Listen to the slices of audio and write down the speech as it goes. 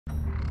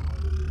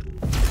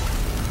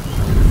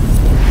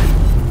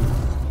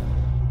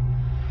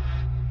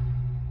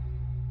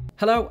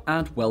Hello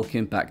and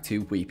welcome back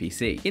to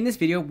WePC. In this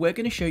video, we're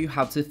going to show you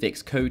how to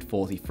fix code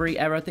 43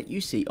 error that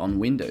you see on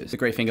Windows. The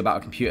great thing about a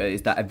computer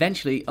is that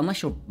eventually,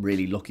 unless you're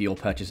really lucky or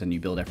purchase a new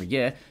build every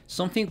year,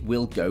 something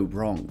will go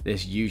wrong.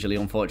 This usually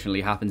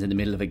unfortunately happens in the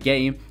middle of a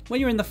game when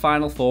you're in the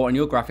final four and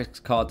your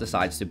graphics card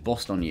decides to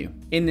bust on you.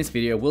 In this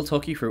video, we'll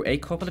talk you through a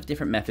couple of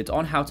different methods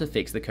on how to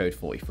fix the code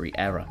 43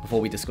 error. Before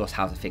we discuss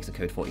how to fix the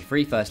code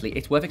 43, firstly,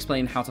 it's worth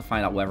explaining how to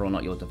find out whether or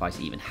not your device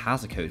even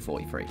has a code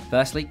 43.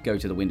 Firstly, go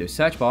to the Windows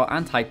search bar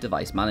and type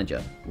Device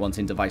Manager. Once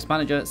in Device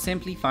Manager,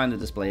 simply find the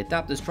Display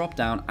Adapters drop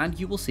down and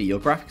you will see your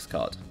graphics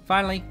card.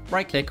 Finally,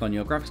 right click on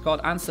your graphics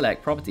card and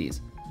select Properties.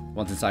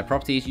 Once inside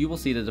Properties, you will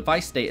see the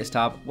Device Status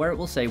tab where it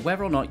will say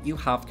whether or not you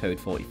have code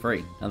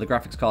 43. Now the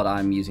graphics card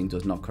I'm using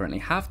does not currently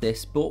have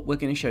this, but we're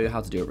going to show you how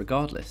to do it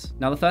regardless.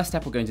 Now the first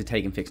step we're going to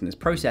take in fixing this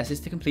process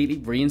is to completely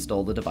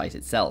reinstall the device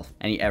itself.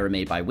 Any error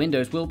made by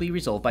Windows will be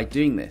resolved by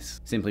doing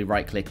this. Simply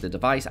right click the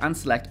device and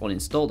select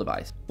Uninstall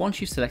Device. Once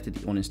you've selected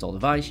the uninstall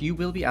device, you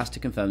will be asked to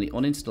confirm the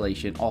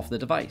uninstallation of the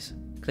device.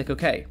 Click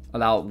OK.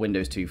 Allow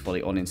Windows to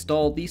fully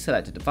uninstall the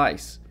selected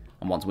device.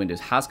 And once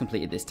Windows has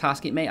completed this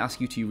task, it may ask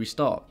you to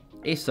restart.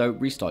 If so,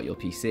 restart your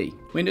PC.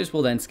 Windows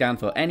will then scan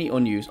for any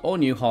unused or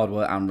new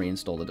hardware and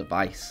reinstall the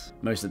device.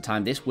 Most of the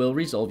time this will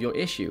resolve your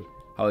issue.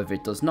 However, if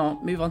it does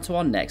not, move on to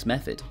our next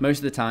method. Most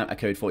of the time a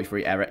code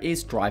 43 error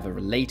is driver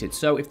related,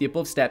 so if the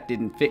above step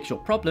didn't fix your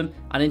problem,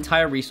 an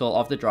entire restore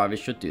of the drivers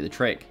should do the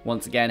trick.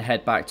 Once again,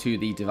 head back to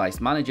the Device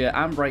Manager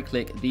and right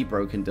click the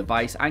broken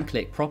device and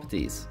click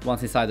Properties.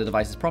 Once inside the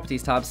device's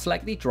Properties tab,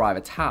 select the Driver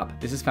tab.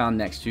 This is found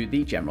next to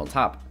the General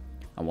tab.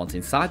 And once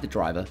inside the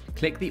driver,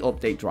 click the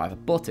Update Driver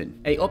button.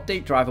 A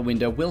Update Driver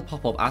window will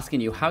pop up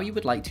asking you how you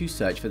would like to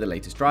search for the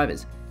latest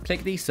drivers.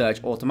 Click the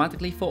Search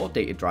Automatically for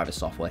Updated Driver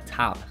Software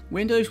tab.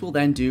 Windows will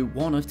then do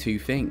one of two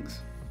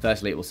things.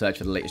 Firstly, it will search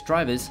for the latest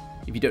drivers.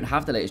 If you don't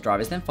have the latest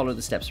drivers, then follow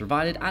the steps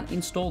provided and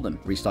install them.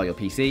 Restart your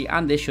PC,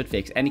 and this should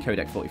fix any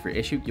codec 43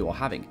 issue you are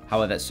having.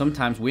 However,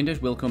 sometimes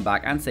Windows will come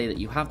back and say that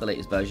you have the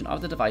latest version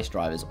of the device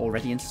drivers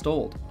already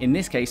installed. In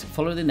this case,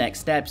 follow the next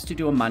steps to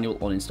do a manual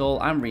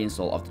uninstall and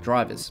reinstall of the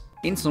drivers.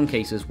 In some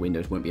cases,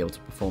 Windows won't be able to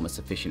perform a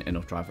sufficient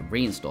enough driver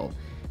reinstall.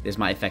 This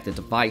might affect the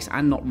device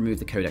and not remove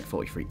the codec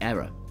 43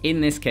 error.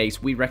 In this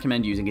case, we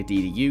recommend using a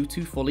DDU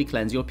to fully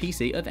cleanse your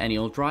PC of any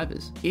old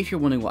drivers. If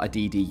you're wondering what a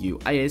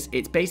DDU is,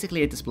 it's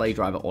basically a display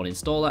driver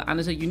uninstaller and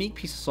is a unique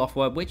piece of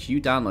software which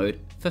you download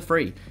for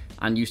free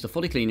and use to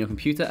fully clean your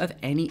computer of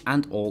any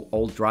and all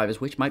old drivers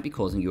which might be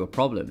causing you a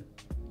problem.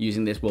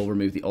 Using this will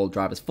remove the old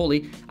drivers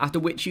fully, after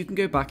which you can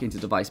go back into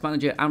Device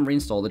Manager and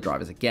reinstall the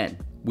drivers again.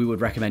 We would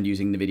recommend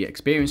using NVIDIA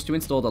Experience to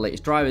install the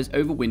latest drivers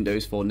over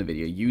Windows for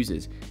NVIDIA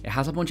users. It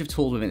has a bunch of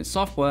tools within its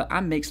software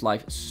and makes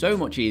life so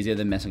much easier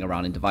than messing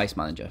around in Device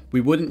Manager.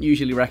 We wouldn't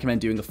usually recommend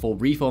doing a full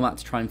reformat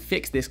to try and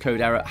fix this code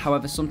error,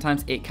 however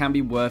sometimes it can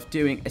be worth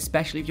doing,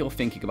 especially if you're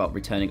thinking about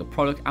returning a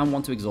product and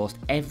want to exhaust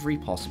every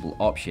possible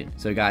option.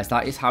 So guys,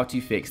 that is how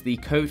to fix the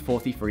code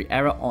 43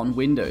 error on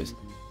Windows.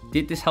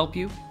 Did this help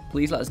you?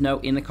 Please let us know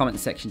in the comment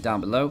section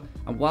down below,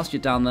 and whilst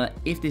you're down there,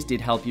 if this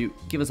did help you,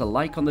 give us a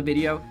like on the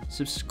video,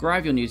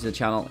 subscribe if you're new to the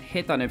channel,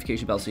 hit that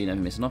notification bell so you never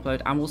miss an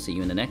upload, and we'll see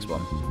you in the next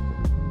one.